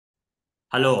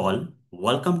Hello all,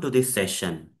 welcome to this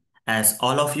session. As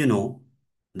all of you know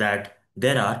that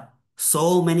there are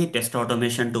so many test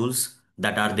automation tools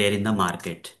that are there in the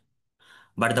market.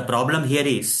 But the problem here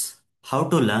is how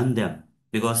to learn them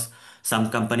because some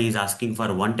company is asking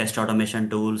for one test automation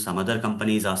tool, some other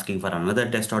company is asking for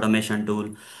another test automation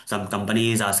tool, some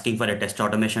company is asking for a test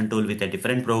automation tool with a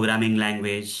different programming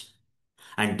language,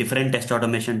 and different test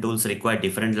automation tools require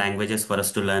different languages for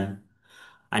us to learn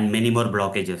and many more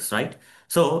blockages, right?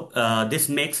 So this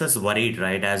makes us worried,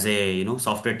 right? As a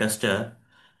software tester,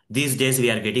 these days we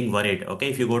are getting worried. Okay,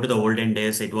 if you go to the olden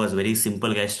days, it was very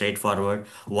simple, guys, straightforward.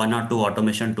 One or two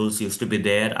automation tools used to be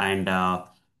there, and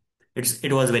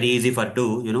it was very easy for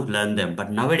to learn them.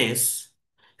 But nowadays,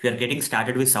 if you are getting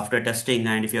started with software testing,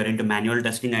 and if you are into manual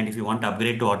testing, and if you want to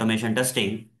upgrade to automation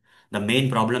testing, the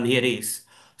main problem here is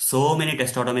so many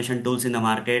test automation tools in the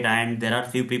market, and there are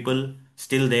few people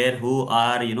still there who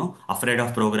are afraid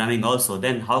of programming also.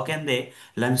 Then how can they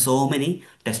learn so many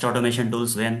test automation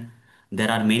tools when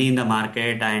there are many in the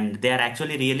market and they are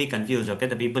actually really confused? Okay,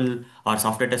 the people or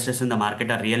software testers in the market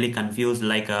are really confused,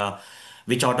 like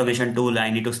which automation tool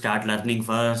I need to start learning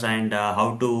first, and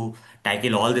how to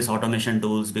tackle all these automation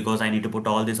tools, because I need to put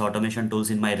all these automation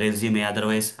tools in my resume.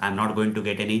 Otherwise, I'm not going to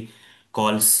get any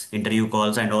calls, interview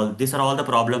calls, and all. These are all the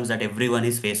problems that everyone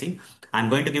is facing. I'm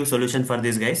going to give solution for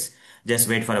this, guys. Just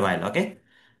wait for a while, okay?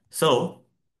 So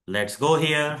let's go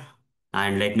here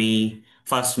and let me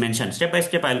first mention step by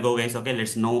step. I'll go, guys. Okay,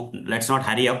 let's not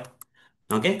hurry up.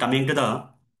 Okay, coming to the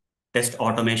test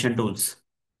automation tools.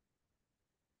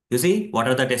 You see, what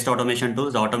are the test automation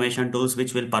tools? The automation tools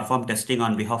which will perform testing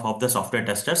on behalf of the software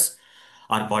testers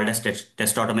are called as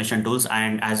test automation tools.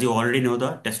 And as you already know,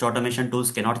 the test automation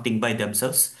tools cannot think by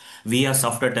themselves. We as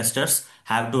software testers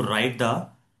have to write the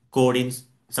code in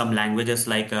some languages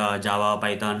like Java,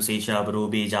 Python, C Sharp,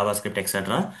 Ruby, JavaScript,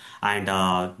 etc.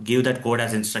 and give that code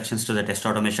as instructions to the test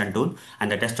automation tool. And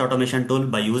the test automation tool,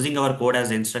 by using our code as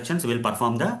instructions, will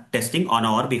perform the testing on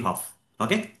our behalf.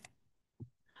 Okay.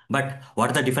 But what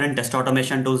are the different test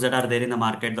automation tools that are there in the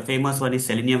market? The famous one is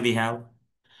Selenium we have,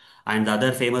 and the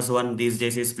other famous one these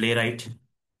days is Playwright.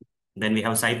 Then we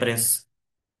have Cypress,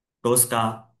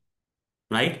 Tosca,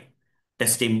 right?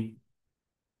 Testim,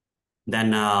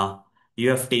 then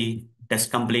UFT,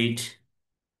 Test Complete,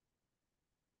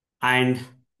 and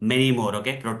many more.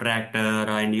 Okay, Protractor,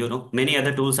 and many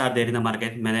other tools are there in the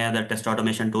market. Many other test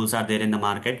automation tools are there in the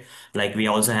market. Like we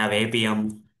also have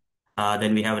APM.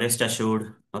 Then we have Rest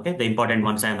Assured. Okay, the important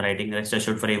ones I am writing: Rest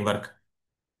Assured Framework,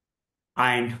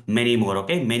 and many more.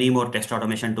 Okay, many more test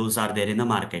automation tools are there in the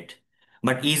market.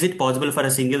 But is it possible for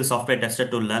a single software tester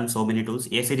to learn so many tools?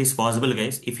 Yes, it is possible,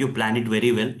 guys. If you plan it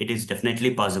very well, it is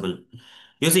definitely possible.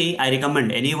 You see, I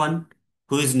recommend anyone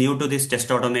who is new to this test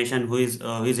automation, who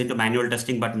is into manual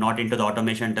testing but not into the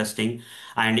automation testing,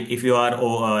 and if you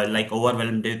are like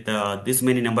overwhelmed with this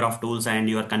many number of tools and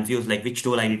you are confused like which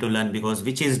tool I need to learn because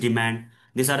which is demand.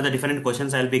 These are the different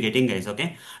questions I'll be getting, guys.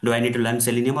 Okay, do I need to learn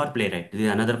Selenium or Playwright? This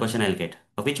is another question I'll get.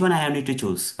 Which one I have need to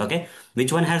choose? Okay,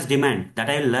 which one has demand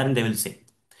that I will learn? They will say.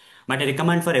 But I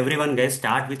recommend for everyone, guys,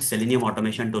 start with Selenium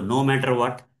automation tool, no matter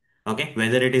what. Okay,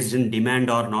 whether it is in demand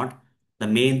or not. The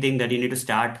main thing that you need to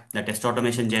start the test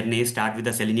automation journey is start with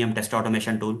the Selenium test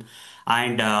automation tool,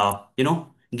 and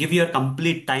give your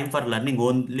complete time for learning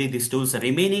only these tools.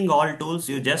 Remaining all tools,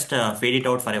 you just fade it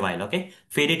out for a while. Okay,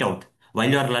 fade it out while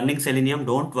you are learning Selenium.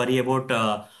 Don't worry about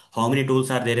how many tools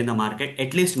are there in the market.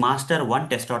 At least master one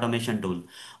test automation tool.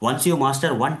 Once you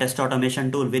master one test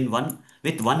automation tool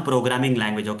with one programming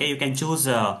language, okay, you can choose.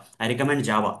 I recommend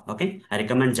Java. Okay, I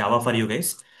recommend Java for you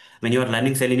guys. When you are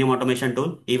learning Selenium automation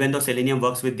tool, even though Selenium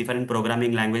works with different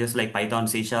programming languages like Python,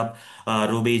 C Sharp,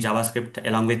 Ruby, JavaScript,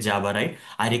 along with Java, right?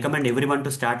 I recommend everyone to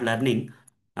start learning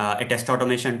a test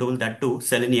automation tool, that too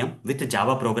Selenium with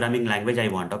Java programming language I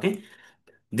want. Okay,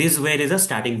 this way is a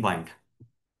starting point.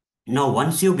 Now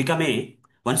once you become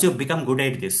good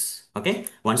at this, okay,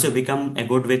 once you become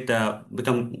good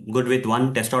with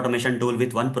one test automation tool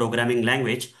with one programming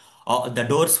language, the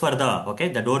doors for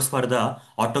the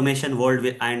automation world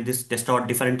and this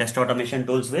different test automation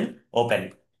tools will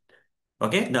open.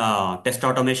 Okay, the test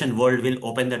automation world will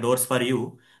open the doors for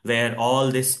you, where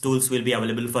all these tools will be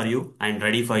available for you and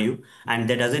ready for you. And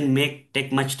that doesn't make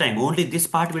take much time. Only this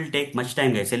part will take much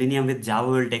time, guys. Selenium with Java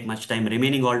will take much time.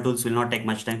 Remaining all tools will not take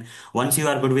much time. Once you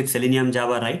are good with Selenium,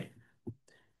 Java, right?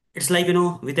 It's like,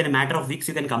 within a matter of weeks,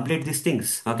 you can complete these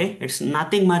things. Okay. It's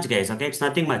nothing much, guys. Okay. It's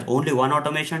nothing much. Only one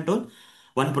automation tool,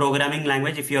 one programming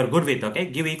language. If you are good with, okay,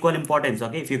 give equal importance.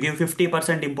 Okay. If you give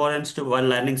 50% importance to while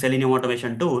learning Selenium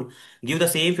automation tool, give the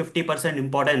same 50%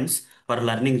 importance for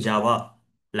learning Java.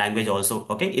 language also.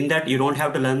 Okay, in that you don't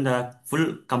have to learn the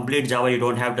full complete Java. You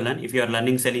don't have to learn. If you are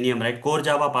learning Selenium, right, core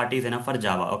Java part is enough for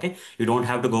Java. Okay, you don't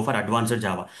have to go for advanced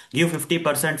Java. Give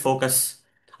 50% focus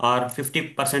or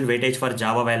 50% weightage for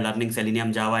Java while learning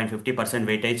Selenium Java, and 50%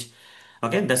 weightage.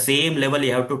 Okay, the same level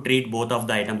you have to treat both of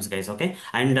the items, guys. Okay,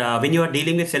 and when you are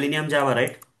dealing with Selenium Java,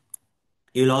 right,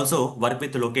 you'll also work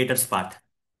with locators part.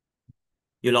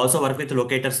 You'll also work with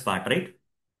locators part, right?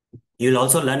 You'll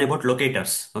also learn about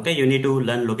locators. Okay, you need to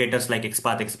learn locators like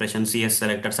XPath expression, CS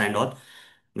selectors, and all,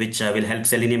 which will help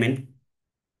Selenium in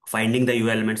finding the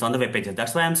UI elements on the web pages.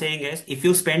 That's why I'm saying is, if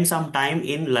you spend some time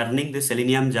in learning this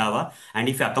Selenium Java, and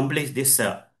if you accomplish this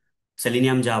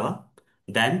Selenium Java,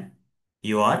 then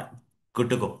you are good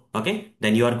to go. Okay,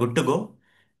 then you are good to go.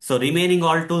 So remaining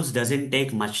all tools doesn't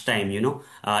take much time.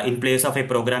 In place of a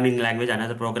programming language,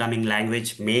 another programming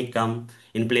language may come.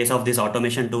 In place of this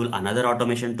automation tool, another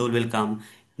automation tool will come.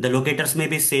 The locators may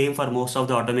be same for most of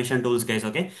the automation tools, guys.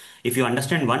 Okay, if you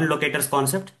understand one locators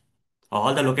concept,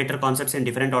 all the locator concepts in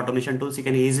different automation tools you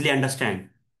can easily understand.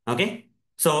 Okay,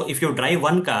 so if you drive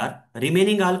one car,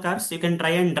 remaining all cars you can try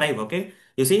and drive. Okay,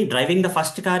 you see, driving the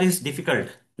first car is difficult.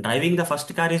 Driving the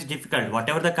first car is difficult.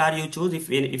 Whatever the car you choose, if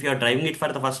you are driving it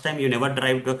for the first time, you never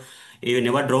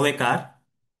drove a car.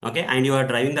 Okay, and you are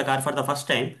driving the car for the first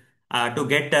time,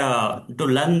 to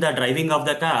learn the driving of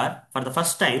the car for the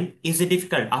first time is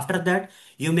difficult. After that,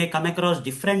 you may come across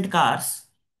different cars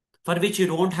for which you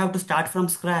don't have to start from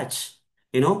scratch.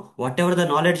 Whatever the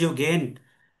knowledge you gain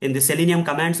in the Selenium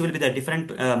commands will be the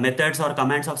different methods or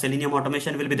commands of Selenium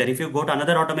automation will be there. If you go to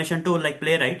another automation tool like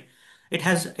Playwright, it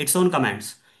has its own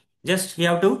commands. Just you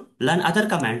have to learn other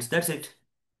commands. That's it.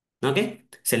 Okay.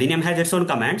 Selenium has its own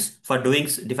commands for doing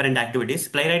different activities.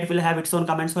 Playwright will have its own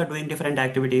commands for doing different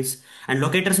activities. And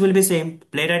locators will be same.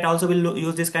 Playwright also will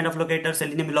use this kind of locators.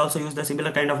 Selenium will also use the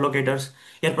similar kind of locators.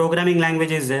 Your programming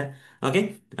language is there.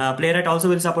 Okay. Playwright also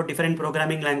will support different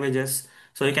programming languages.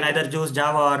 So you can either choose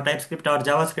Java or TypeScript or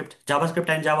JavaScript. JavaScript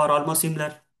and Java are almost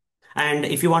similar. And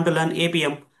if you want to learn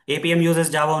APM, APM uses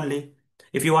Java only.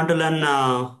 If you want to learn,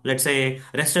 let's say,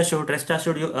 REST assured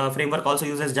framework also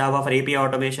uses Java for API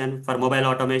automation, for mobile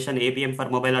automation, APM for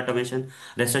mobile automation,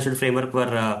 REST assured framework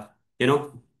for,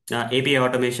 API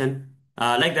automation,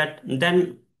 like that.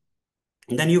 Then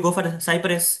you go for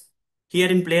Cypress. Here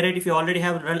in Playwright, if you already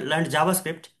have learned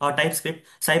JavaScript or TypeScript,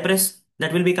 Cypress,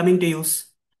 that will be coming to use.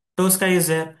 Tosca is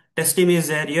there, Testim is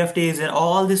there, UFT is there.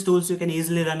 All these tools you can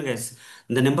easily run, guys.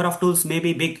 The number of tools may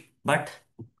be big, but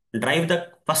drive the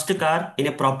first car in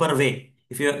a proper way.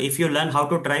 If you learn how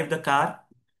to drive the car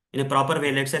in a proper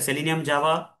way, let's say Selenium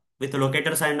Java with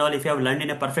locators and all, if you have learned in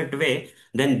a perfect way,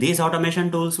 then these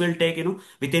automation tools will take,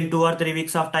 within 2 or 3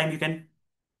 weeks of time, you can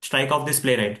strike off this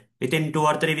Playwright. Within 2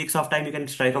 or 3 weeks of time, you can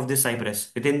strike off this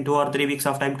Cypress. Within 2 or 3 weeks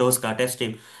of time, Tosca, test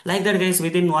him. Like that, guys,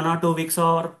 within 1 or 2 weeks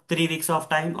or 3 weeks of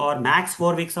time, or max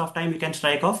 4 weeks of time, you can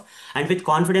strike off. And with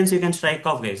confidence, you can strike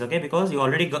off, guys. Okay, because you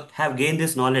already have gained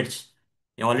this knowledge.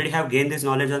 You already have gained this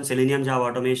knowledge on Selenium Java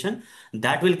automation.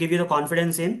 That will give you the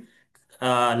confidence in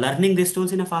learning these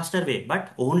tools in a faster way.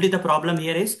 But only the problem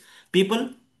here is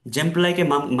people jump like a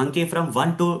monkey from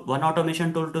one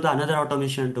automation tool to the another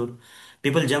automation tool.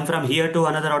 People jump from here to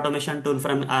another automation tool.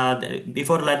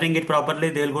 Before learning it properly,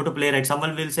 they will go to Playwright.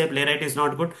 Someone will say Playwright is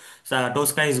not good, so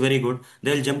Tosca is very good.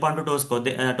 They will jump onto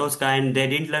Tosca, and they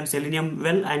didn't learn Selenium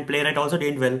well, and Playwright also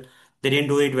didn't well. They didn't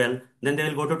do it well. Then they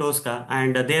will go to Tosca,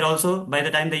 and there also, by the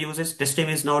time they use it, testing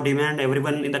is now demand.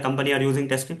 Everyone in the company are using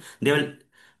testing. They will,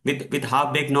 with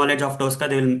half-baked knowledge of Tosca,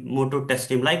 they will move to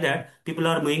test him. Like that, people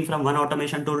are moving from one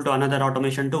automation tool to another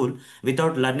automation tool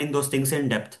without learning those things in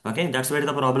depth. Okay, that's where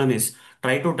the problem is.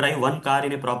 Try to drive one car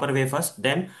in a proper way first,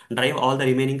 then drive all the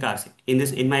remaining cars.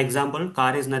 In my example,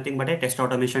 car is nothing but a test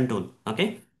automation tool.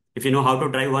 Okay, if you know how to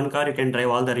drive one car, you can drive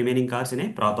all the remaining cars in a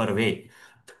proper way.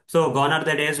 So gone are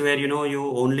the days where you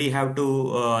only have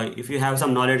to, if you have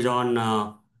some knowledge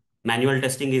on manual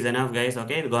testing is enough, guys.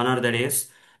 Okay, gone are the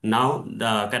days. Now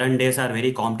the current days are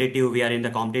very competitive. We are in the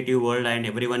competitive world and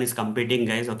everyone is competing,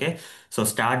 guys. Okay, so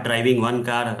start driving one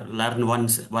car, learn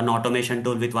one automation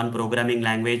tool with one programming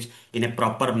language in a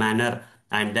proper manner,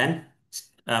 and then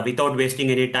without wasting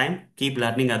any time, keep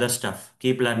learning other stuff.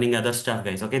 Keep learning other stuff,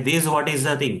 guys. Okay, this is what is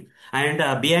the thing.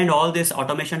 And behind all this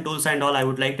automation tools and all, I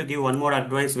would like to give one more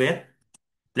advice where,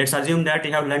 let's assume that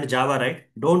you have learned Java, right?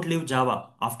 Don't leave Java.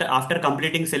 After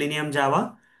completing Selenium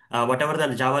Java, whatever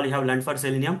the Java you have learned for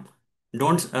Selenium,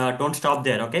 don't stop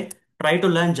there. Okay, try to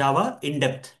learn Java in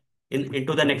depth,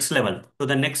 into the next level, to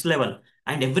the next level,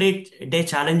 and every day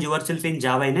challenge yourself in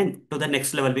Java to the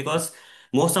next level, because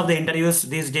Most of the interviews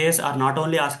these days are not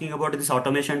only asking about these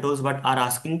automation tools, but are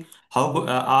asking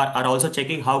are also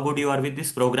checking how good you are with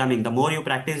this programming. The more you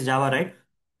practice Java, right?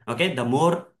 Okay, the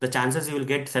more the chances you will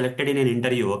get selected in an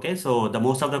interview. Okay, so the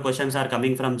most of the questions are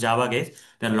coming from Java, guys.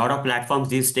 There are a lot of platforms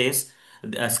these days.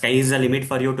 Sky is the limit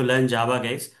for you to learn Java,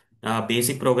 guys.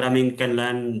 Basic programming you can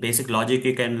learn, basic logic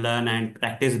you can learn, and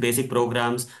practice basic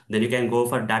programs. Then you can go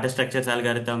for data structures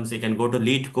algorithms. You can go to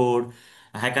lead code,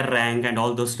 hacker rank, and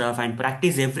all those stuff, and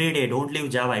practice every day. Don't leave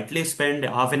Java. At least spend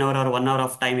half an hour or 1 hour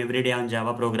of time every day on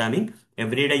Java programming.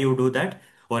 Every day you do that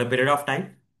for a period of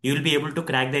time, you will be able to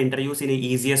crack the interviews in the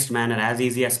easiest manner, as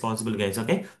easy as possible, guys.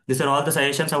 Okay, these are all the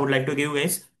suggestions I would like to give,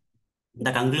 guys.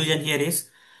 The conclusion here is,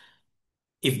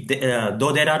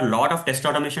 though there are a lot of test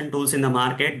automation tools in the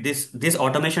market, these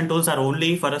automation tools are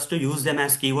only for us to use them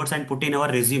as keywords and put in our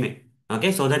resume,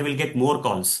 okay, so that we'll get more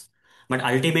calls. But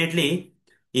ultimately,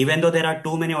 even though there are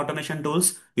too many automation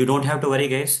tools, you don't have to worry,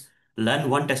 guys. Learn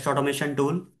one test automation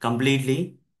tool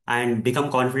completely and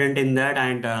become confident in that,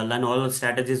 and learn all the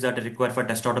strategies that are required for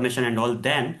test automation and all.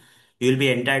 Then you will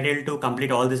be entitled to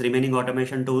complete all these remaining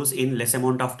automation tools in less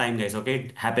amount of time, guys. Okay,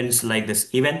 it happens like this.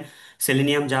 Even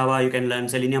Selenium Java, you can learn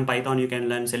Selenium Python, you can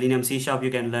learn Selenium C Sharp,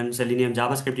 you can learn Selenium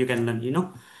JavaScript, you can learn,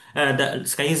 the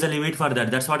sky is the limit for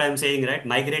that. That's what I'm saying, right?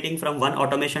 Migrating from one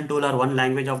automation tool or one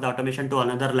language of the automation to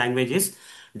another language is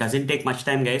doesn't take much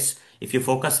time, guys. If you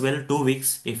focus well, 2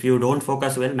 weeks. If you don't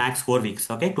focus well, max 4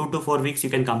 weeks. Okay, 2 to 4 weeks, you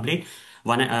can complete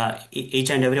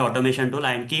each and every automation tool,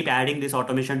 and keep adding this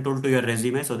automation tool to your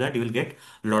resume so that you will get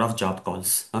a lot of job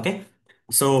calls. Okay.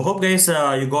 So hope, guys,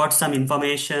 you got some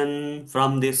information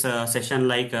from this session,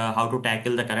 like how to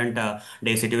tackle the current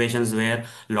day situations where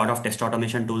a lot of test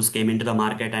automation tools came into the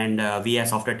market, and we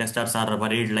as software testers are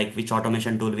worried like which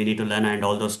automation tool we need to learn and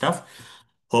all those stuff.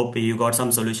 Hope you got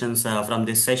some solutions from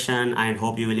this session, and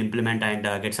hope you will implement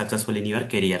and get successful in your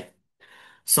career.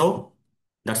 So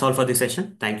that's all for this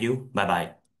session. Thank you. Bye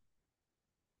bye.